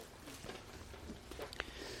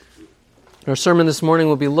Our sermon this morning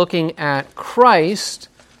will be looking at Christ,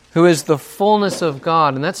 who is the fullness of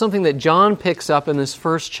God. And that's something that John picks up in this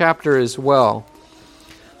first chapter as well.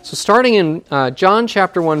 So starting in John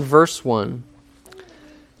chapter 1, verse 1.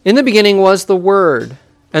 In the beginning was the Word,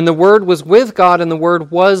 and the Word was with God, and the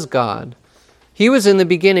Word was God. He was in the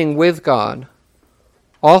beginning with God.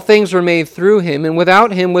 All things were made through him, and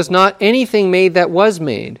without him was not anything made that was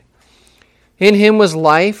made. In him was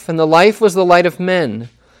life, and the life was the light of men.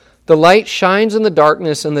 The light shines in the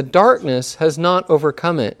darkness, and the darkness has not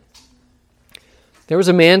overcome it. There was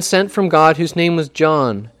a man sent from God whose name was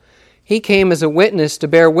John. He came as a witness to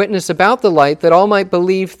bear witness about the light, that all might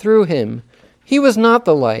believe through him. He was not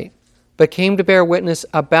the light, but came to bear witness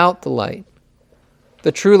about the light.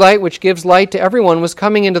 The true light, which gives light to everyone, was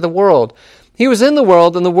coming into the world. He was in the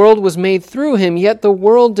world, and the world was made through him, yet the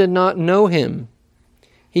world did not know him.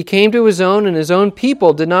 He came to his own, and his own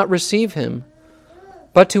people did not receive him.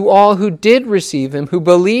 But to all who did receive him, who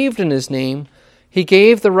believed in his name, he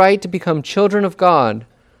gave the right to become children of God,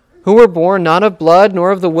 who were born not of blood,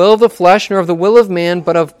 nor of the will of the flesh, nor of the will of man,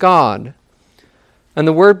 but of God. And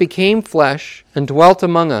the Word became flesh and dwelt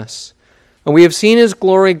among us. And we have seen his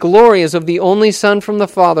glory, glory as of the only Son from the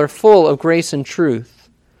Father, full of grace and truth.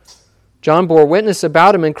 John bore witness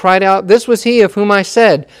about him and cried out, "This was he of whom I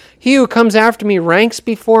said, He who comes after me ranks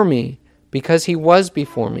before me, because he was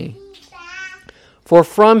before me." For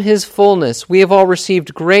from his fullness we have all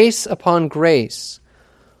received grace upon grace.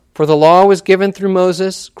 For the law was given through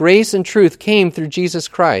Moses, grace and truth came through Jesus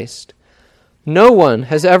Christ. No one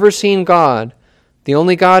has ever seen God, the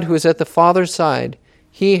only God who is at the Father's side.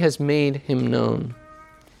 He has made him known.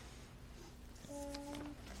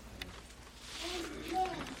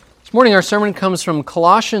 This morning our sermon comes from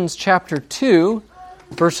Colossians chapter 2,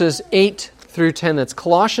 verses 8 through 10. That's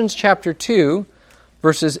Colossians chapter 2,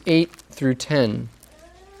 verses 8 through 10.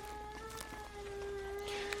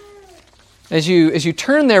 As you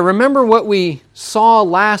turn there, remember what we saw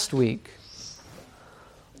last week.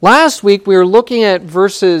 Last week we were looking at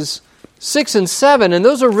verses 6 and 7, and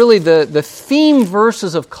those are really the theme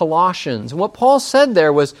verses of Colossians. And what Paul said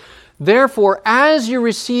there was, "Therefore, as you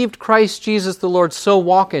received Christ Jesus the Lord, so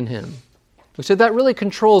walk in him." We said that really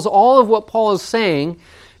controls all of what Paul is saying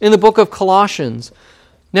in the book of Colossians.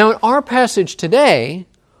 Now, in our passage today,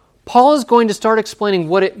 Paul is going to start explaining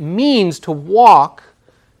what it means to walk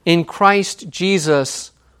in Christ Jesus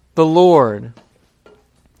the Lord.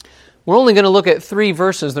 We're only going to look at 3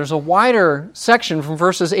 verses. There's a wider section from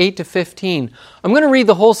verses 8 to 15. I'm going to read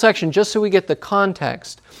the whole section just so we get the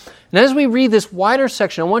context. And as we read this wider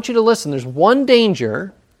section, I want you to listen. There's one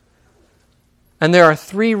danger, and there are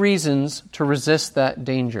 3 reasons to resist that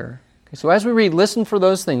danger. Okay, so as we read, listen for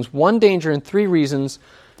those things. One danger and 3 reasons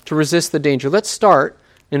to resist the danger. Let's start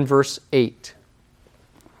in verse 8.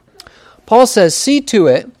 Paul says, "See to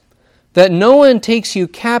it that no one takes you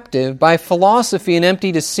captive by philosophy and empty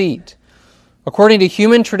deceit, according to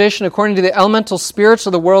human tradition, according to the elemental spirits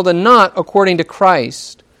of the world, and not according to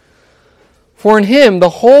Christ. For in him the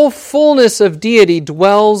whole fullness of deity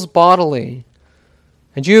dwells bodily,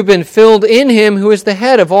 and you have been filled in him who is the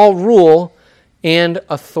head of all rule and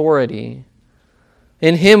authority.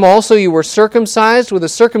 In him also you were circumcised with a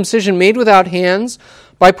circumcision made without hands,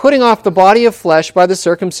 by putting off the body of flesh by the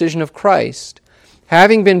circumcision of Christ,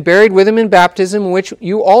 having been buried with him in baptism, in which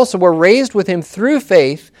you also were raised with him through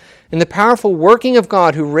faith in the powerful working of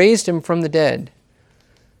God who raised him from the dead.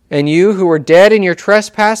 And you who were dead in your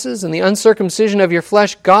trespasses and the uncircumcision of your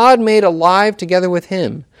flesh, God made alive together with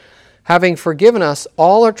him, having forgiven us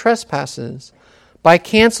all our trespasses, by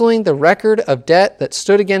canceling the record of debt that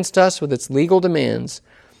stood against us with its legal demands.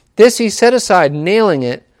 This he set aside, nailing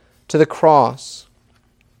it to the cross.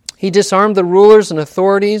 He disarmed the rulers and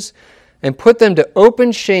authorities and put them to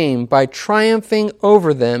open shame by triumphing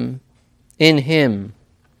over them in him."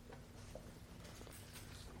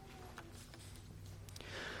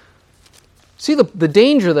 See the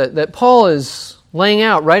danger that Paul is laying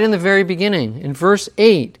out right in the very beginning. In verse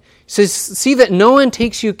 8, he says, "See that no one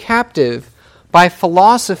takes you captive by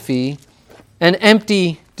philosophy and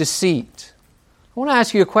empty deceit." I want to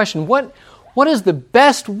ask you a question. What is the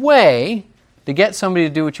best way to get somebody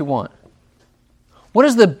to do what you want? What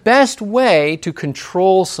is the best way to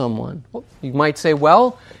control someone? Well, you might say,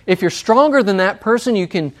 well, if you're stronger than that person, you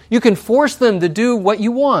can force them to do what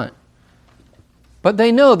you want. But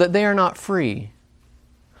they know that they are not free.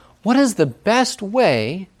 What is the best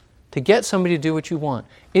way to get somebody to do what you want?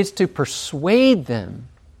 It's to persuade them.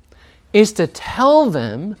 It's to tell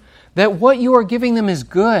them that what you are giving them is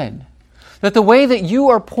good. That the way that you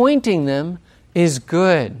are pointing them is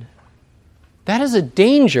good. That is a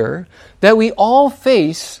danger that we all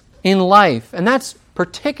face in life. And that's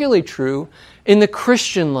particularly true in the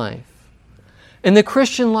Christian life. In the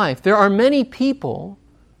Christian life, there are many people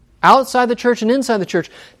outside the church and inside the church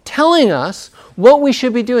telling us what we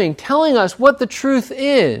should be doing, telling us what the truth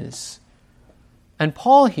is. And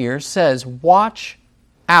Paul here says, watch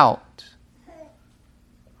out.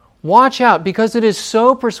 Watch out, because it is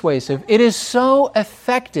so persuasive, it is so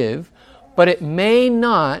effective, but it may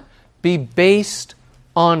not be based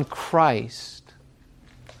on Christ.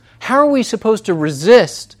 How are we supposed to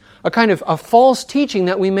resist a kind of a false teaching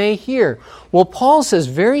that we may hear? Well, Paul says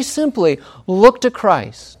very simply, look to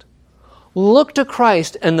Christ. Look to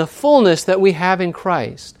Christ and the fullness that we have in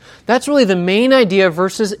Christ. That's really the main idea of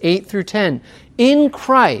verses 8 through 10. In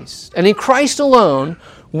Christ, and in Christ alone,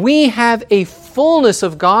 we have a fullness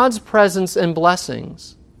of God's presence and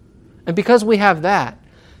blessings. And because we have that,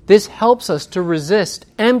 this helps us to resist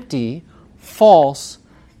empty, false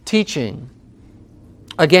teaching.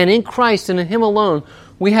 Again, in Christ and in Him alone,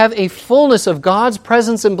 we have a fullness of God's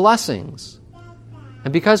presence and blessings.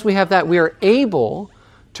 And because we have that, we are able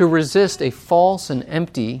to resist a false and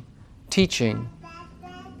empty teaching.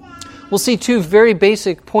 We'll see two very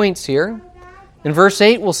basic points here. In verse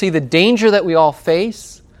 8, we'll see the danger that we all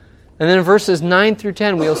face. And then in verses 9 through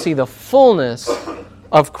 10, we'll see the fullness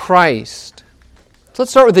of Christ. So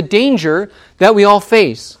let's start with the danger that we all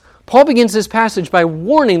face. Paul begins this passage by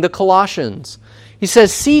warning the Colossians. He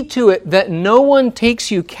says, see to it that no one takes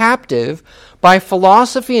you captive by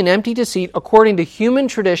philosophy and empty deceit according to human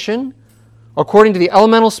tradition, according to the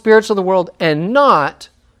elemental spirits of the world, and not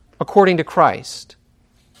according to Christ.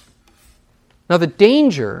 Now the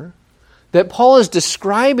danger that Paul is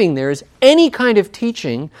describing there is any kind of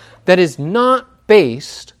teaching that is not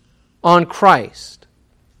based on Christ.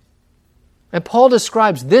 And Paul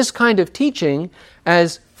describes this kind of teaching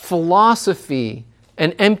as philosophy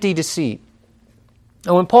and empty deceit.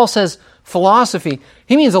 And when Paul says philosophy,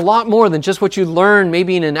 he means a lot more than just what you learn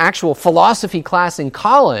maybe in an actual philosophy class in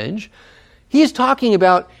college. He is talking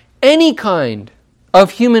about any kind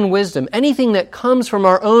of human wisdom, anything that comes from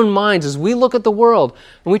our own minds as we look at the world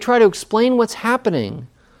and we try to explain what's happening.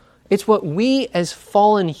 It's what we as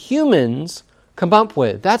fallen humans come up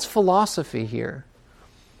with. That's philosophy here.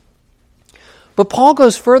 But Paul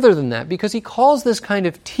goes further than that because he calls this kind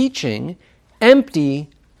of teaching empty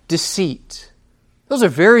deceit. Those are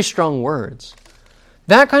very strong words.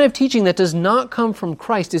 That kind of teaching that does not come from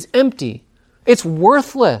Christ is empty. It's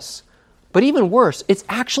worthless. But even worse, it's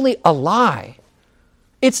actually a lie.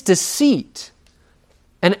 It's deceit.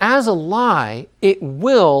 And as a lie, it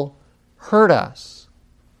will hurt us.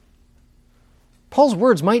 Paul's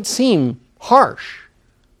words might seem harsh,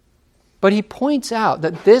 but he points out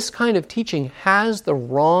that this kind of teaching has the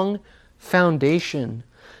wrong foundation.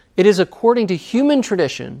 It is according to human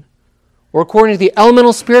tradition, or according to the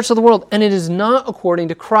elemental spirits of the world, and it is not according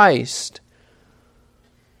to Christ.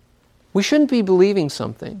 We shouldn't be believing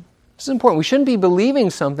something. This is important. We shouldn't be believing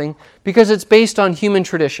something because it's based on human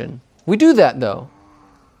tradition. We do that, though.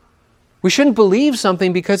 We shouldn't believe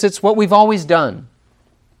something because it's what we've always done.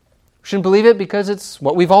 We shouldn't believe it because it's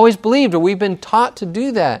what we've always believed, or we've been taught to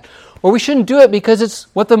do that. Or we shouldn't do it because it's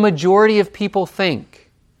what the majority of people think.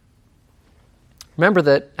 Remember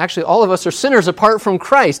that actually all of us are sinners apart from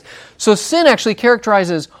Christ. So sin actually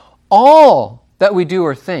characterizes all that we do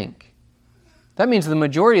or think. That means the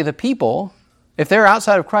majority of the people, if they're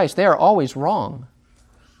outside of Christ, they are always wrong.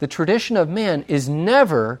 The tradition of man is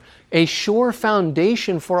never a sure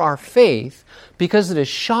foundation for our faith because it is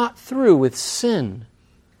shot through with sin.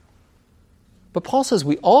 But Paul says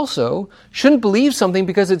we also shouldn't believe something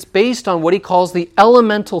because it's based on what he calls the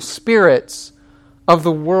elemental spirits of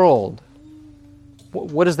the world.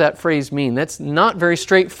 What does that phrase mean? That's not very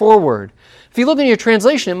straightforward. If you look in your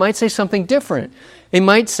translation, it might say something different. It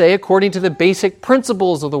might say according to the basic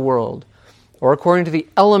principles of the world, or according to the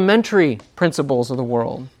elementary principles of the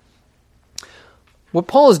world. What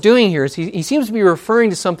Paul is doing here is he seems to be referring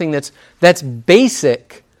to something that's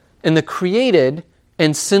basic in the created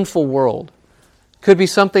and sinful world. Could be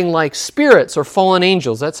something like spirits or fallen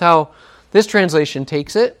angels. That's how this translation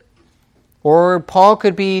takes it. Or Paul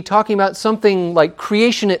could be talking about something like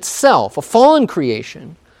creation itself, a fallen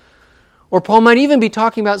creation. Or Paul might even be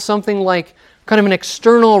talking about something like kind of an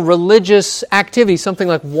external religious activity, something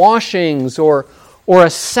like washings or a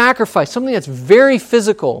sacrifice, something that's very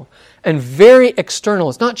physical and very external.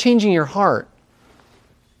 It's not changing your heart.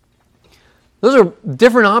 Those are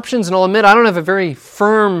different options, and I'll admit I don't have a very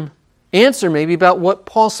firm answer maybe about what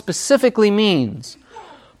Paul specifically means.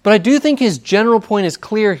 But I do think his general point is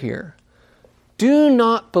clear here. Do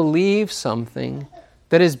not believe something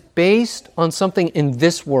that is based on something in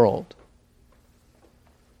this world.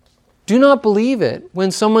 Do not believe it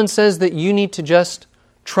when someone says that you need to just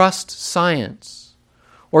trust science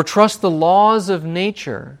or trust the laws of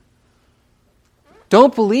nature.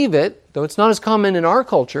 Don't believe it, though it's not as common in our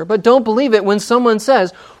culture, but don't believe it when someone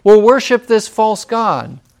says, well, worship this false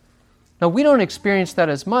god. Now, we don't experience that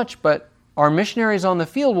as much, but our missionaries on the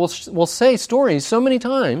field will say stories so many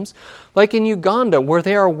times, like in Uganda, where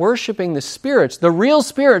they are worshiping the spirits, the real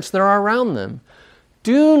spirits that are around them.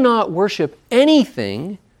 Do not worship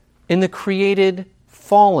anything in the created,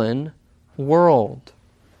 fallen world.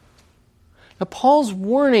 Now, Paul's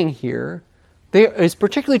warning here is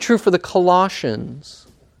particularly true for the Colossians,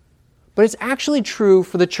 but it's actually true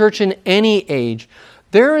for the church in any age.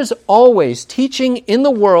 There is always teaching in the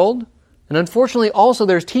world, and unfortunately also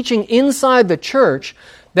there's teaching inside the church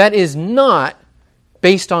that is not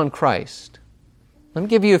based on Christ. Let me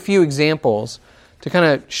give you a few examples to kind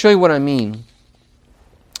of show you what I mean.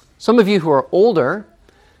 Some of you who are older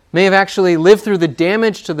may have actually lived through the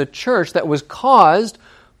damage to the church that was caused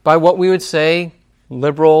by what we would say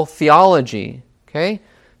liberal theology. Okay?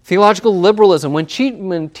 Theological liberalism, when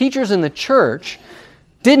teachers in the church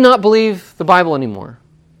did not believe the Bible anymore.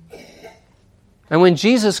 And when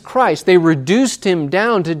Jesus Christ, they reduced him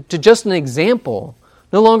down to just an example,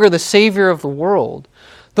 no longer the Savior of the world.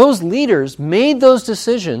 Those leaders made those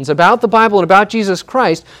decisions about the Bible and about Jesus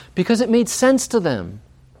Christ because it made sense to them.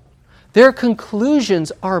 Their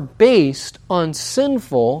conclusions are based on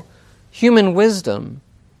sinful human wisdom.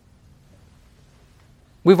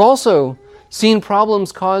 We've also seen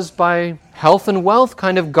problems caused by health and wealth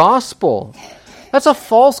kind of gospel. That's a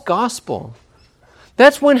false gospel.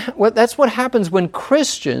 That's what happens when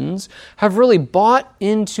Christians have really bought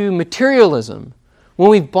into materialism, when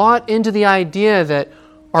we've bought into the idea that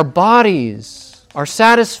our bodies, our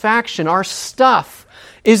satisfaction, our stuff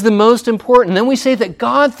is the most important. Then we say that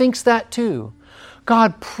God thinks that too.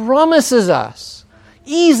 God promises us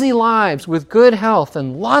easy lives with good health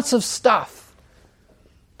and lots of stuff.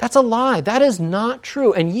 That's a lie. That is not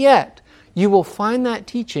true. And yet, you will find that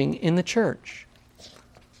teaching in the church.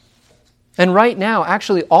 And right now,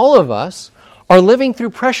 actually, all of us are living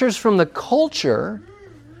through pressures from the culture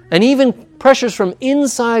and even pressures from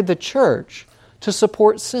inside the church to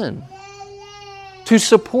support sin, to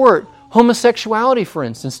support homosexuality, for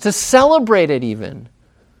instance, to celebrate it even,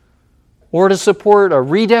 or to support a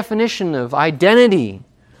redefinition of identity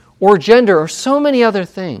or gender or so many other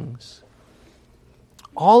things.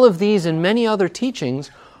 All of these and many other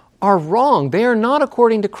teachings are wrong. They are not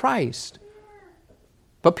according to Christ.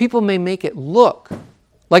 But people may make it look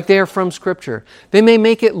like they are from Scripture. They may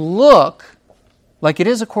make it look like it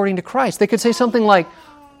is according to Christ. They could say something like,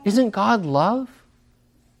 isn't God love?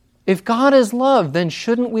 If God is love, then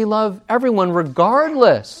shouldn't we love everyone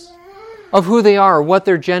regardless of who they are or what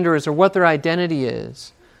their gender is or what their identity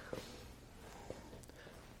is?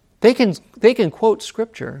 They can quote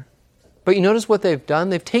Scripture, but you notice what they've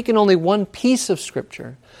done? They've taken only one piece of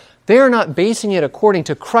Scripture. They are not basing it according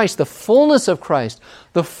to Christ, the fullness of Christ,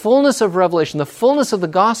 the fullness of revelation, the fullness of the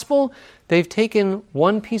gospel. They've taken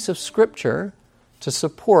one piece of Scripture to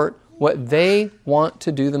support what they want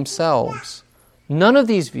to do themselves. None of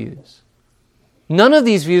these views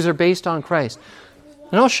are based on Christ.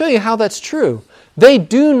 And I'll show you how that's true. They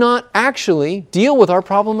do not actually deal with our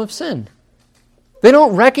problem of sin. They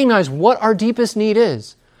don't recognize what our deepest need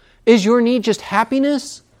is. Is your need just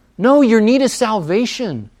happiness? No, your need is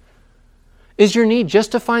salvation. Is your need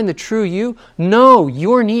just to find the true you? No,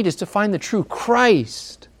 your need is to find the true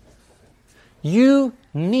Christ. You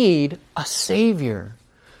need a Savior.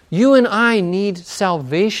 You and I need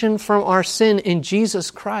salvation from our sin in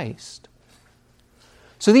Jesus Christ.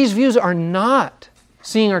 So these views are not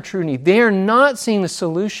seeing our true need. They are not seeing the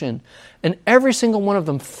solution. And every single one of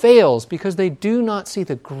them fails because they do not see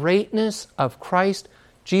the greatness of Christ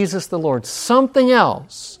Jesus the Lord. Something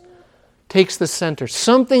else takes the center.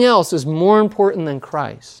 Something else is more important than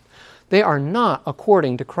Christ. They are not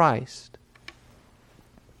according to Christ.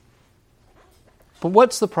 But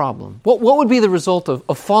what's the problem? What would be the result of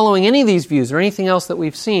following any of these views or anything else that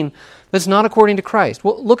we've seen that's not according to Christ?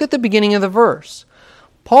 Well, look at the beginning of the verse.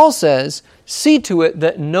 Paul says, see to it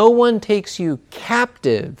that no one takes you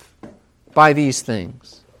captive by these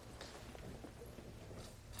things.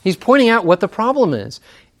 He's pointing out what the problem is.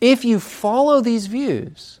 If you follow these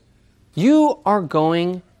views, you are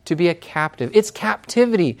going to be a captive. It's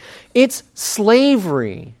captivity. It's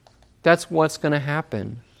slavery. That's what's going to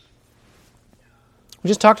happen. We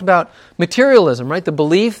just talked about materialism, right? The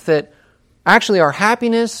belief that actually our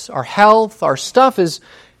happiness, our health, our stuff is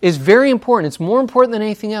very important. It's more important than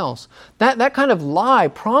anything else. That kind of lie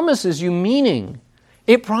promises you meaning.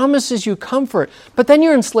 It promises you comfort, but then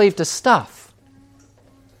you're enslaved to stuff.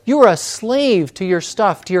 You are a slave to your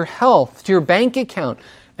stuff, to your health, to your bank account,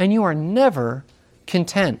 and you are never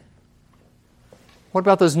content. What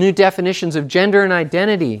about those new definitions of gender and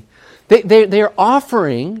identity? They are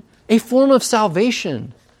offering a form of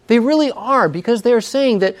salvation. They really are, because they are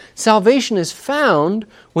saying that salvation is found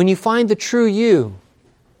when you find the true you.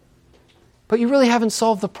 But you really haven't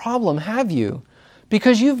solved the problem, have you?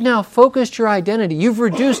 Because you've now focused your identity. You've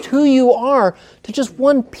reduced who you are to just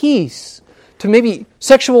one piece, to maybe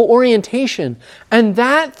sexual orientation. And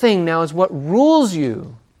that thing now is what rules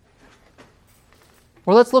you.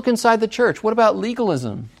 Or let's look inside the church. What about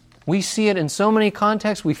legalism? We see it in so many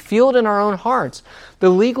contexts. We feel it in our own hearts. The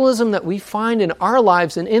legalism that we find in our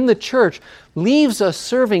lives and in the church leaves us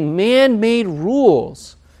serving man-made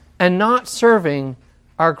rules and not serving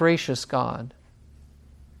our gracious God.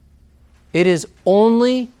 It is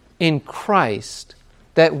only in Christ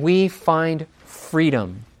that we find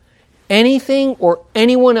freedom. Anything or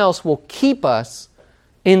anyone else will keep us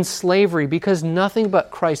in slavery, because nothing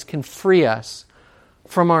but Christ can free us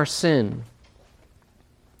from our sin.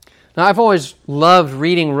 Now, I've always loved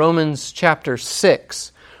reading Romans chapter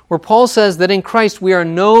 6, where Paul says that in Christ we are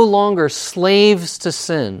no longer slaves to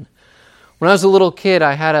sin. When I was a little kid,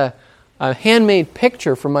 I had a handmade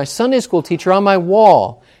picture from my Sunday school teacher on my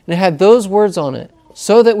wall, and it had those words on it,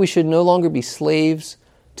 so that we should no longer be slaves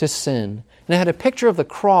to sin. And it had a picture of the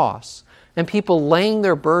cross and people laying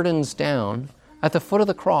their burdens down at the foot of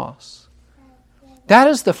the cross. That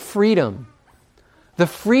is the freedom. The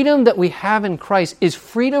freedom that we have in Christ is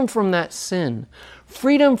freedom from that sin,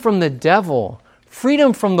 freedom from the devil,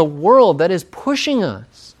 freedom from the world that is pushing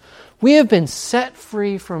us. We have been set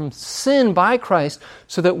free from sin by Christ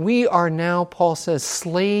so that we are now, Paul says,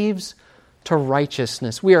 slaves to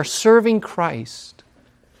righteousness. We are serving Christ.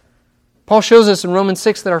 Paul shows us in Romans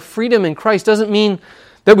 6 that our freedom in Christ doesn't mean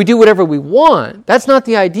that we do whatever we want. That's not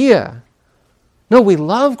the idea. No, we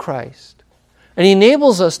love Christ. And He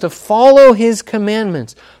enables us to follow His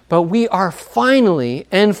commandments. But we are finally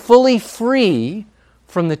and fully free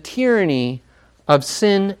from the tyranny of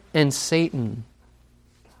sin and Satan.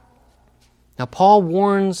 Now, Paul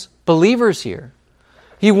warns believers here.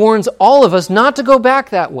 He warns all of us not to go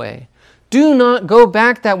back that way. Do not go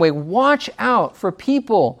back that way. Watch out for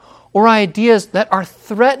people or ideas that are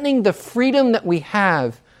threatening the freedom that we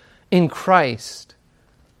have in Christ.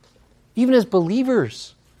 Even as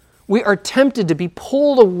believers, we are tempted to be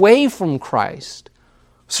pulled away from Christ.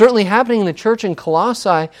 Certainly happening in the church in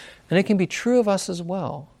Colossae, and it can be true of us as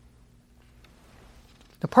well.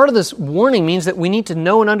 Now, part of this warning means that we need to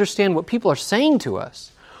know and understand what people are saying to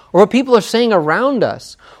us, or what people are saying around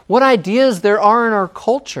us, what ideas there are in our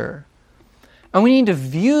culture. And we need to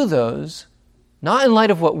view those not in light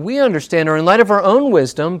of what we understand or in light of our own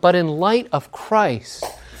wisdom, but in light of Christ,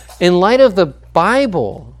 in light of the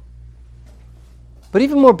Bible. But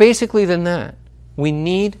even more basically than that, we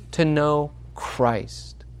need to know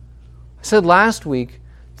Christ. I said last week,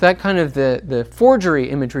 that kind of the forgery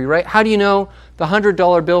imagery, right? How do you know the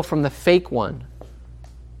 $100 bill from the fake one?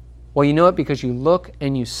 Well, you know it because you look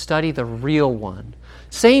and you study the real one.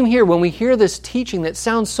 Same here, when we hear this teaching that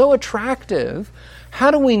sounds so attractive, how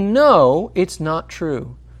do we know it's not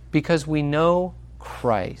true? Because we know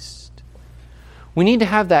Christ. We need to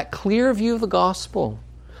have that clear view of the gospel.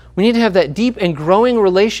 We need to have that deep and growing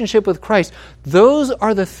relationship with Christ. Those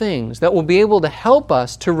are the things that will be able to help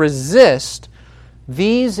us to resist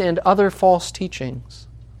these and other false teachings.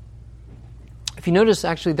 If you notice,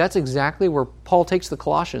 actually, that's exactly where Paul takes the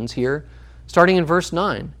Colossians here, starting in verse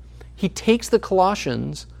 9. He takes the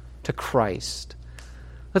Colossians to Christ.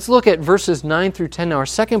 Let's look at verses 9 through 10 now. Our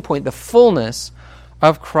second point, the fullness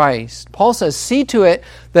of Christ. Paul says, see to it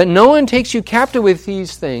that no one takes you captive with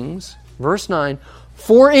these things. Verse 9,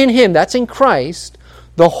 for in Him, that's in Christ,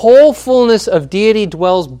 the whole fullness of deity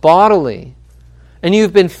dwells bodily. And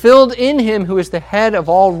you've been filled in Him who is the head of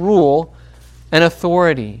all rule and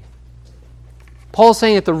authority. Paul's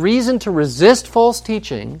saying that the reason to resist false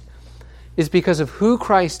teaching is because of who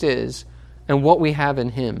Christ is and what we have in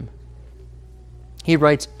Him. He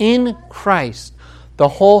writes, in Christ, the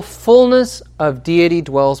whole fullness of deity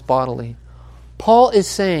dwells bodily. Paul is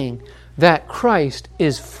saying that Christ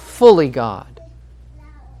is fully God.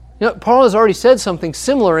 You know, Paul has already said something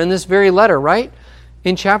similar in this very letter, right?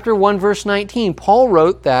 In chapter 1, verse 19, Paul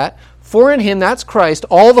wrote that, for in Him, that's Christ,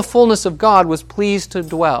 all the fullness of God was pleased to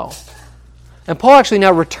dwell. And Paul actually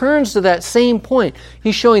now returns to that same point.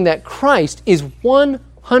 He's showing that Christ is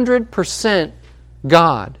 100%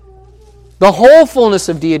 God. The whole fullness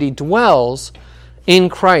of deity dwells in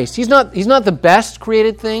Christ. He's not the best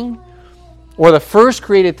created thing. or the first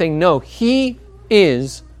created thing. No, he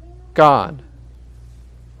is God.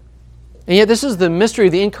 And yet this is the mystery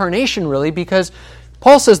of the incarnation, really, because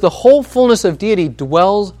Paul says the whole fullness of deity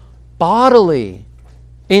dwells bodily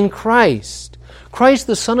in Christ. Christ,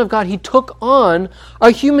 the Son of God, he took on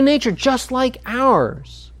a human nature just like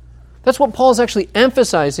ours. That's what Paul is actually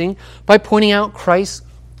emphasizing by pointing out Christ's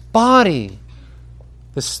body.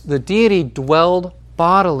 The deity dwelled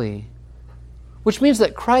bodily, which means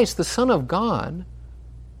that Christ, the Son of God,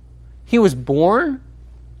 he was born,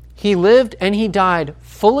 he lived, and he died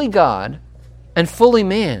fully God and fully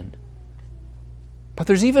man. But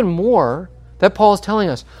there's even more that Paul is telling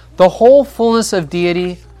us. The whole fullness of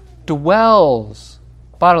deity dwells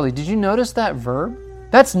bodily. Did you notice that verb?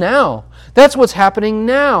 That's now. That's what's happening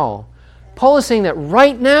now. Paul is saying that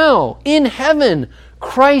right now, in heaven,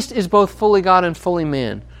 Christ is both fully God and fully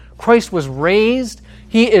man. Christ was raised,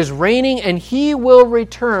 he is reigning, and he will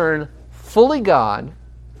return fully God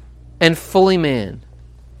and fully man.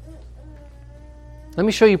 Let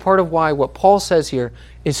me show you part of why what Paul says here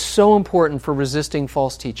is so important for resisting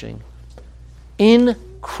false teaching. In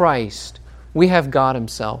Christ, we have God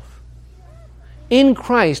himself. In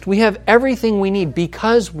Christ, we have everything we need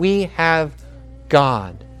because we have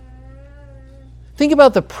God. Think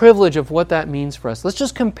about the privilege of what that means for us. Let's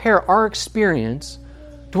just compare our experience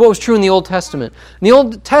to what was true in the Old Testament. In the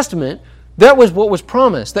Old Testament, that was what was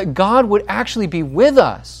promised, that God would actually be with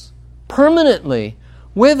us, permanently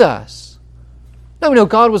with us. Now we know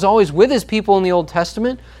God was always with his people in the Old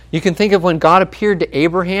Testament. You can think of when God appeared to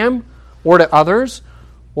Abraham or to others,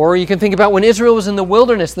 or you can think about when Israel was in the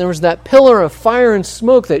wilderness and there was that pillar of fire and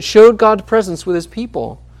smoke that showed God's presence with his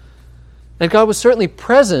people. And God was certainly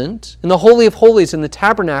present in the Holy of Holies, in the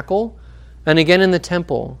tabernacle, and again in the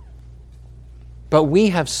temple. But we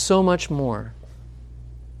have so much more.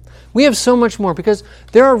 We have so much more because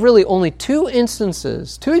there are really only two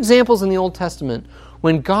examples in the Old Testament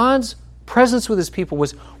when God's presence with his people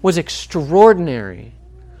was extraordinary.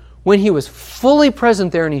 When he was fully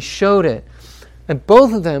present there and he showed it. And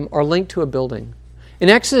both of them are linked to a building. In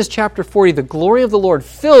Exodus chapter 40, the glory of the Lord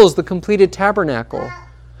fills the completed tabernacle.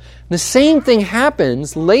 The same thing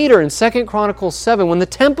happens later in 2 Chronicles 7 when the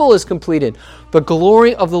temple is completed. The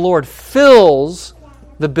glory of the Lord fills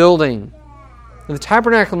the building. And the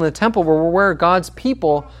tabernacle and the temple were where God's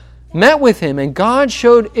people met with him. And God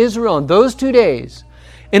showed Israel in those 2 days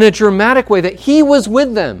in a dramatic way that he was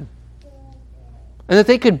with them. And that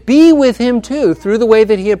they could be with him too through the way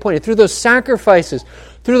that he had pointed, through those sacrifices,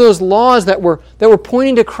 through those laws that were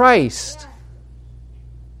pointing to Christ.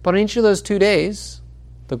 But in each of those 2 days,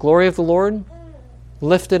 the glory of the Lord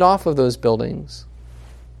lifted off of those buildings.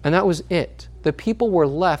 And that was it. The people were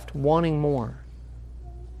left wanting more.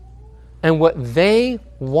 And what they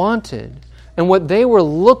wanted and what they were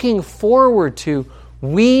looking forward to,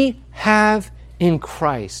 we have in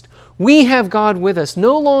Christ. We have God with us,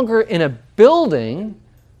 no longer in a building,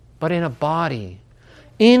 but in a body.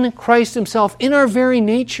 In Christ himself, in our very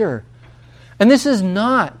nature. And this is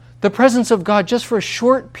not the presence of God just for a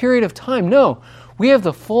short period of time. No. We have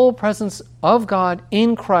the full presence of God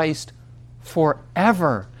in Christ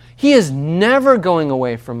forever. He is never going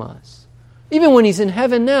away from us. Even when he's in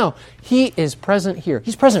heaven now, he is present here.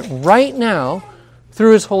 He's present right now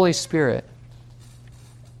through his Holy Spirit.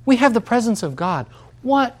 We have the presence of God.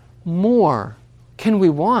 What more can we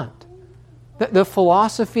want? The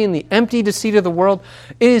philosophy and the empty deceit of the world,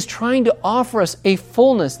 it is trying to offer us a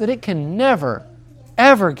fullness that it can never,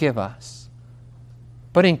 ever give us.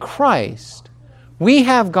 But in Christ, we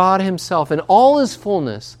have God himself in all his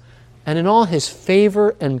fullness and in all his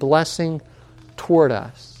favor and blessing toward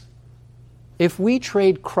us. If we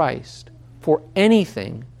trade Christ for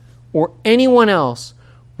anything or anyone else,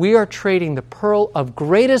 we are trading the pearl of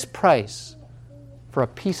greatest price for a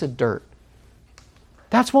piece of dirt.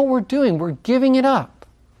 That's what we're doing. We're giving it up.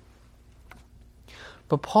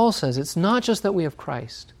 But Paul says it's not just that we have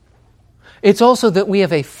Christ. It's also that we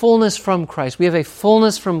have a fullness from Christ. We have a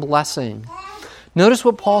fullness from blessing. Notice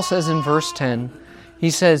what Paul says in verse 10. He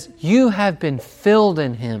says, "You have been filled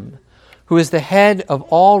in him, who is the head of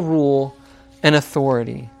all rule and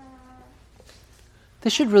authority."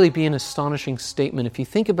 This should really be an astonishing statement if you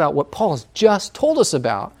think about what Paul has just told us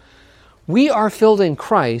about. We are filled in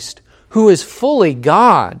Christ, who is fully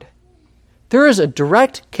God. There is a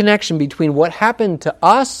direct connection between what happened to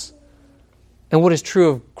us and what is true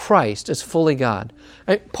of Christ as fully God.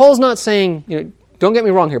 Paul's not saying, don't get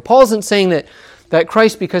me wrong here, Paul isn't saying that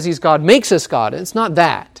Christ, because he's God, makes us God. It's not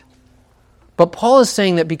that. But Paul is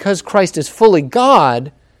saying that because Christ is fully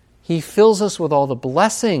God, he fills us with all the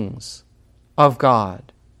blessings of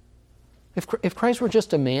God. If Christ were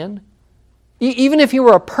just a man, Even if he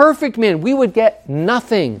were a perfect man, we would get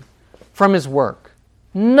nothing from his work.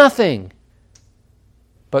 Nothing.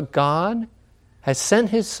 But God has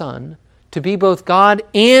sent his Son to be both God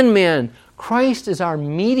and man. Christ is our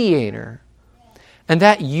mediator. And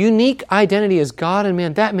that unique identity as God and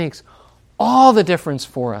man, that makes all the difference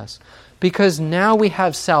for us. Because now we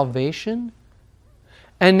have salvation,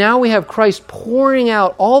 and now we have Christ pouring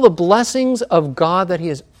out all the blessings of God that he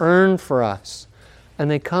has earned for us.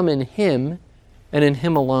 And they come in him and in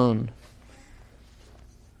him alone.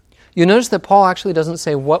 You notice that Paul actually doesn't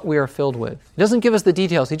say what we are filled with. He doesn't give us the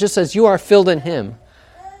details. He just says, you are filled in him.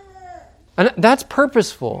 And that's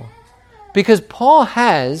purposeful, because Paul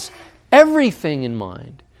has everything in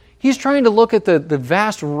mind. He's trying to look at the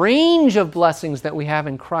vast range of blessings that we have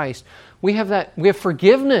in Christ. We have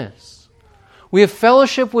forgiveness. We have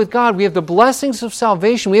fellowship with God. We have the blessings of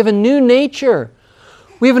salvation. We have a new nature.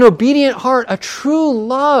 We have an obedient heart, a true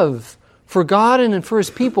love for God and for his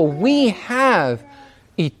people. We have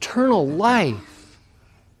eternal life.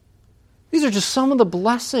 These are just some of the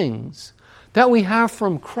blessings that we have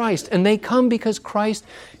from Christ, and they come because Christ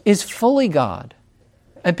is fully God.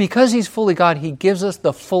 And because he's fully God, he gives us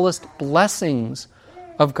the fullest blessings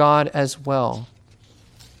of God as well.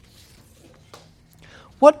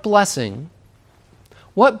 What blessing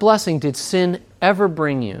did sin ever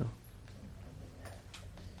bring you?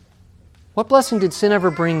 What blessing did sin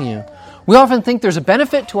ever bring you? We often think there's a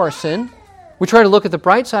benefit to our sin. We try to look at the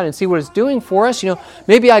bright side and see what it's doing for us.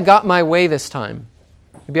 Maybe I got my way this time.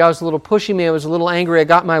 Maybe I was a little pushy, maybe I was a little angry, I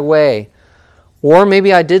got my way. Or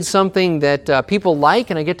maybe I did something that people like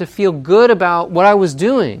and I get to feel good about what I was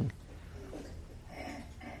doing.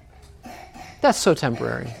 That's so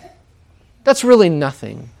temporary. That's really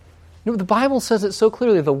nothing. The Bible says it so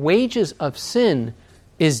clearly. The wages of sin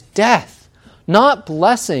is death. Not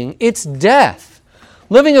blessing, it's death.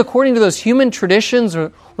 Living according to those human traditions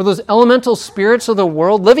or those elemental spirits of the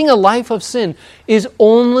world, living a life of sin is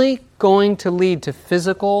only going to lead to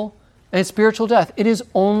physical and spiritual death. It is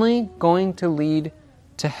only going to lead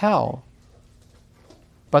to hell.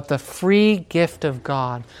 But the free gift of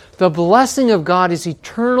God, the blessing of God, is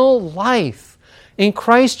eternal life in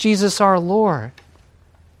Christ Jesus our Lord.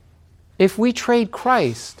 If we trade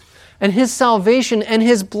Christ and his salvation and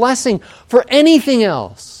his blessing for anything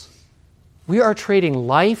else, we are trading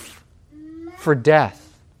life for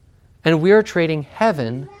death, and we are trading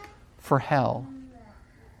heaven for hell.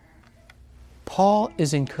 Paul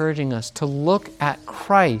is encouraging us to look at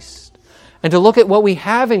Christ and to look at what we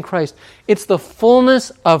have in Christ. It's the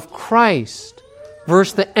fullness of Christ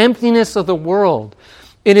versus the emptiness of the world.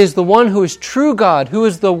 It is the one who is true God, who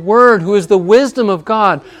is the Word, who is the wisdom of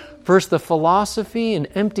God, versus the philosophy and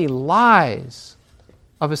empty lies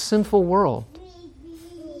of a sinful world.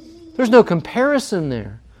 There's no comparison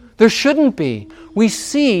there. There shouldn't be. We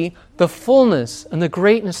see the fullness and the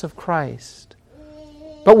greatness of Christ.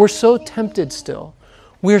 But we're so tempted still.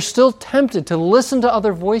 We're still tempted to listen to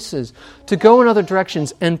other voices, to go in other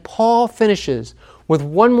directions. And Paul finishes with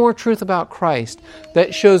one more truth about Christ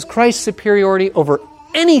that shows Christ's superiority over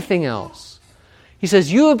anything else. He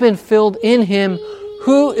says, you have been filled in him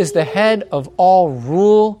who is the head of all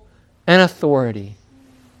rule and authority.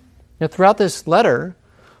 Now, throughout this letter,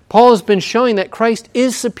 Paul has been showing that Christ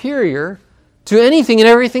is superior to anything and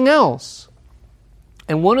everything else.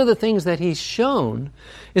 And one of the things that he's shown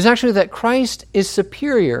is actually that Christ is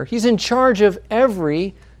superior. He's in charge of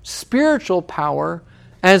every spiritual power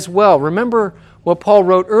as well. Remember what Paul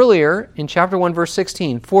wrote earlier in chapter 1, verse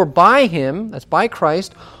 16. For by him, that's by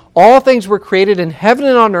Christ, all things were created in heaven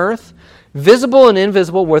and on earth, visible and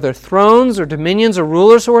invisible, whether thrones or dominions or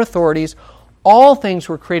rulers or authorities, all things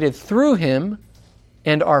were created through him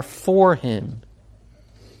and are for him.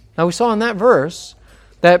 Now we saw in that verse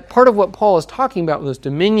that part of what Paul is talking about with those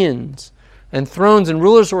dominions and thrones and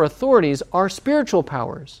rulers or authorities are spiritual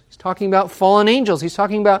powers. He's talking about fallen angels. He's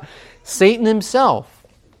talking about Satan himself.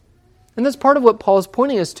 And that's part of what Paul is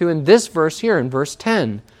pointing us to in this verse here, in verse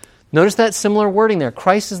 10. Notice that similar wording there.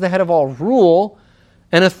 Christ is the head of all rule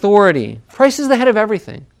and authority. Christ is the head of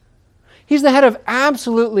everything. He's the head of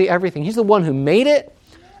absolutely everything. He's the one who made it,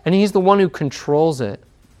 and he's the one who controls it.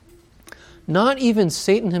 Not even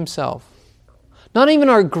Satan himself. Not even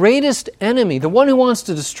our greatest enemy, the one who wants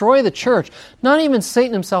to destroy the church, not even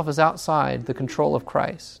Satan himself is outside the control of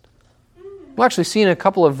Christ. We'll actually see in a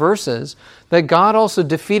couple of verses that God also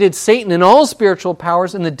defeated Satan and all spiritual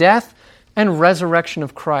powers in the death and resurrection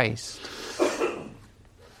of Christ.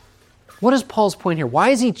 What is Paul's point here? Why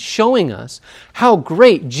is he showing us how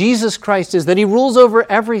great Jesus Christ is, that he rules over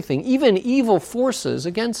everything, even evil forces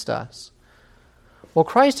against us? Well,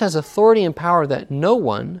 Christ has authority and power that no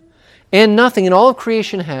one and nothing in all of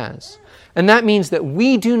creation has. And that means that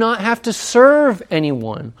we do not have to serve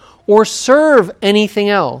anyone or serve anything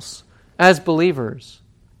else as believers.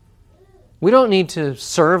 We don't need to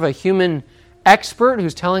serve a human expert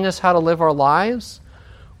who's telling us how to live our lives.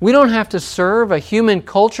 We don't have to serve a human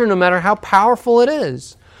culture no matter how powerful it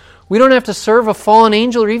is. We don't have to serve a fallen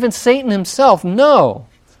angel or even Satan himself. No,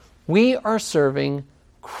 we are serving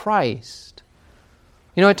Christ.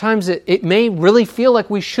 You know, at times it may really feel like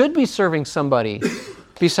we should be serving somebody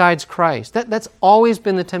besides Christ. That's always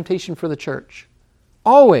been the temptation for the church.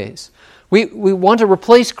 Always. We want to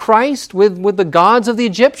replace Christ with the gods of the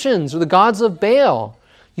Egyptians or the gods of Baal.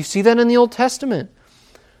 You see that in the Old Testament.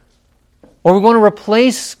 Or we want to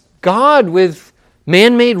replace God with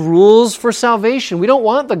man-made rules for salvation. We don't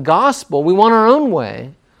want the gospel. We want our own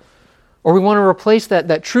way. Or we want to replace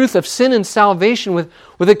that truth of sin and salvation with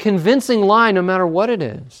a convincing lie no matter what it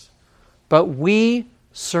is. But we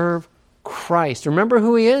serve Christ. Remember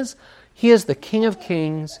who He is? He is the King of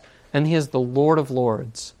Kings and He is the Lord of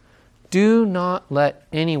Lords. Do not let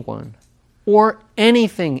anyone or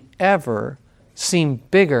anything ever seem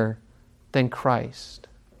bigger than Christ.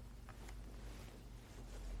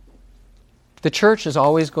 The church is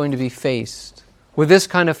always going to be faced with this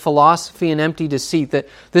kind of philosophy and empty deceit, that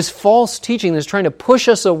this false teaching that's trying to push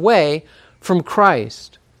us away from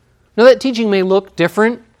Christ. Now that teaching may look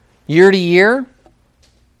different year to year,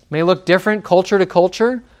 may look different culture to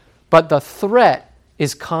culture, but the threat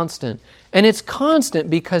is constant. And it's constant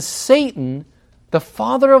because Satan, the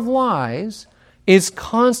father of lies, is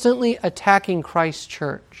constantly attacking Christ's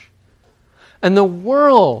church. And the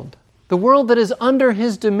world that is under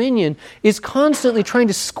his dominion, is constantly trying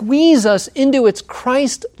to squeeze us into its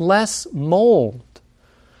Christ-less mold.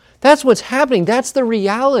 That's what's happening. That's the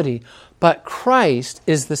reality. But Christ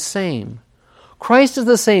is the same. Christ is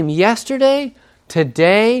the same yesterday,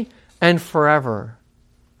 today, and forever.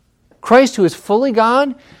 Christ who is fully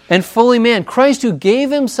God and fully man. Christ who gave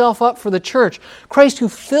Himself up for the church. Christ who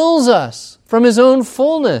fills us from His own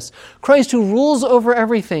fullness. Christ who rules over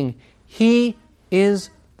everything. He is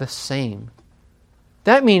the same.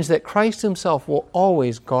 That means that Christ Himself will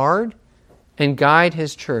always guard and guide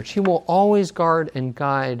His church. He will always guard and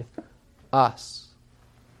guide us.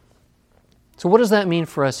 So what does that mean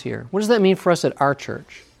for us here? What does that mean for us at our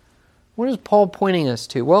church? What is Paul pointing us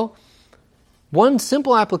to? Well, one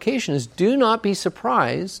simple application is do not be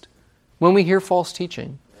surprised when we hear false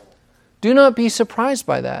teaching. Do not be surprised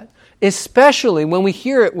by that, especially when we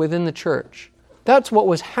hear it within the church. That's what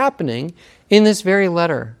was happening in this very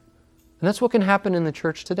letter. And that's what can happen in the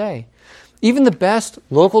church today. Even the best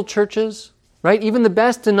local churches, right? Even the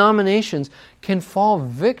best denominations can fall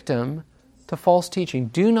victim to false teaching.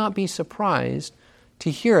 Do not be surprised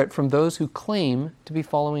to hear it from those who claim to be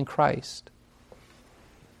following Christ.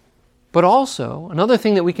 But also, another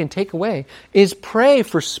thing that we can take away is pray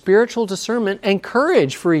for spiritual discernment and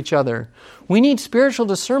courage for each other. We need spiritual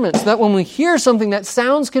discernment so that when we hear something that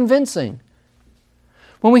sounds convincing,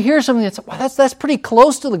 when we hear something that's pretty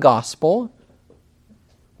close to the gospel,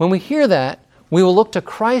 when we hear that, we will look to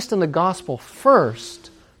Christ and the gospel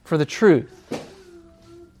first for the truth.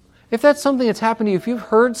 If that's something that's happened to you, if you've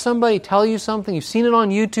heard somebody tell you something, you've seen it on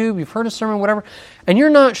YouTube, you've heard a sermon, whatever, and you're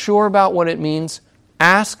not sure about what it means,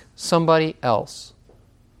 ask somebody else.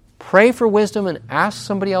 Pray for wisdom and ask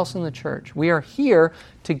somebody else in the church. We are here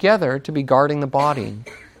together to be guarding the body.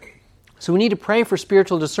 So we need to pray for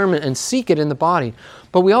spiritual discernment and seek it in the body.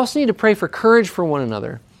 But we also need to pray for courage for one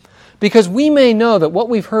another. Because we may know that what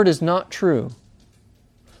we've heard is not true.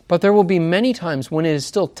 But there will be many times when it is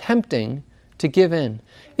still tempting to give in.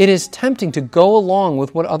 It is tempting to go along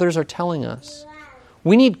with what others are telling us.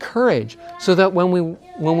 We need courage so that when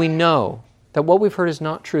we know that what we've heard is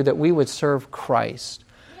not true, that we would serve Christ.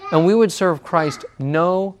 And we would serve Christ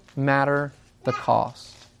no matter the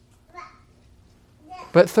cost.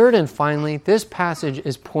 But third and finally, this passage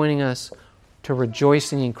is pointing us to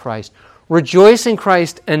rejoicing in Christ. Rejoice in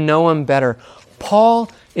Christ and know Him better.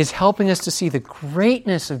 Paul is helping us to see the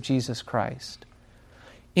greatness of Jesus Christ.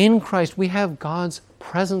 In Christ, we have God's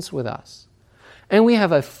presence with us. And we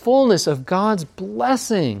have a fullness of God's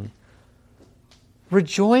blessing.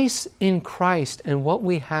 Rejoice in Christ and what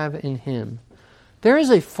we have in Him. There is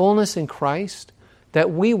a fullness in Christ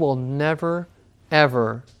that we will never,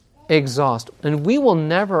 ever exhaust. And we will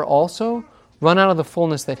never also run out of the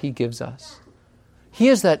fullness that He gives us. He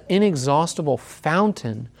is that inexhaustible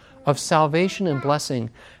fountain of salvation and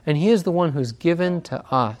blessing, and He is the one who's given to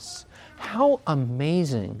us. How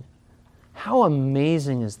amazing! How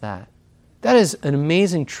amazing is that? That is an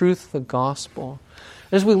amazing truth of the gospel.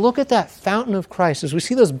 As we look at that fountain of Christ, as we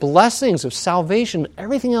see those blessings of salvation,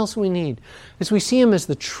 everything else we need, as we see Him as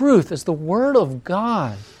the truth, as the Word of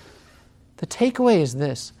God, the takeaway is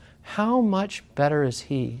this: how much better is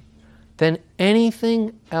He than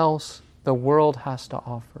anything else the world has to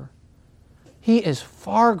offer? He is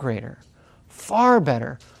far greater, far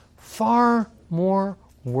better, far more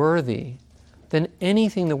worthy than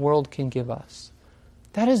anything the world can give us.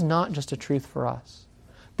 That is not just a truth for us.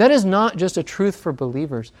 That is not just a truth for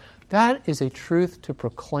believers. That is a truth to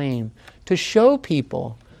proclaim, to show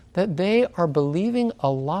people that they are believing a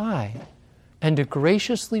lie, and to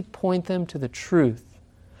graciously point them to the truth,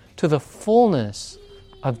 to the fullness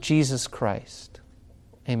of Jesus Christ.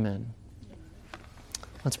 Amen.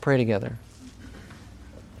 Let's pray together.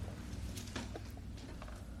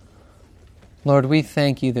 Lord, we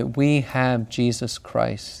thank You that we have Jesus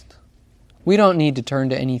Christ. We don't need to turn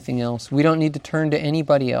to anything else. We don't need to turn to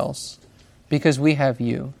anybody else because we have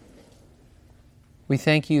You. We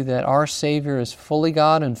thank You that our Savior is fully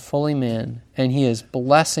God and fully man, and He is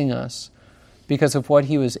blessing us because of what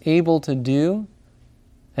He was able to do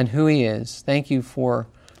and who He is. Thank You for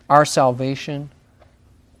our salvation.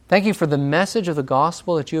 Thank You for the message of the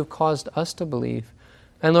gospel that You have caused us to believe.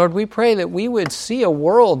 And Lord, we pray that we would see a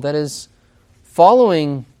world that is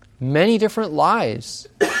following many different lies.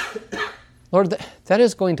 Lord, that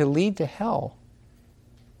is going to lead to hell.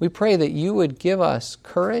 We pray that You would give us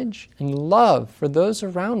courage and love for those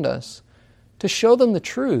around us to show them the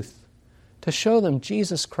truth, to show them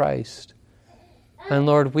Jesus Christ. And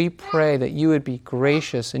Lord, we pray that You would be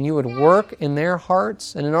gracious and You would work in their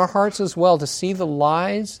hearts and in our hearts as well to see the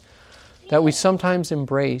lies that we sometimes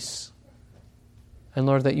embrace. And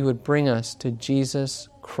Lord, that You would bring us to Jesus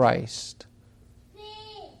Christ.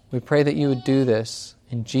 We pray that You would do this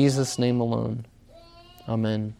in Jesus' name alone. Amen.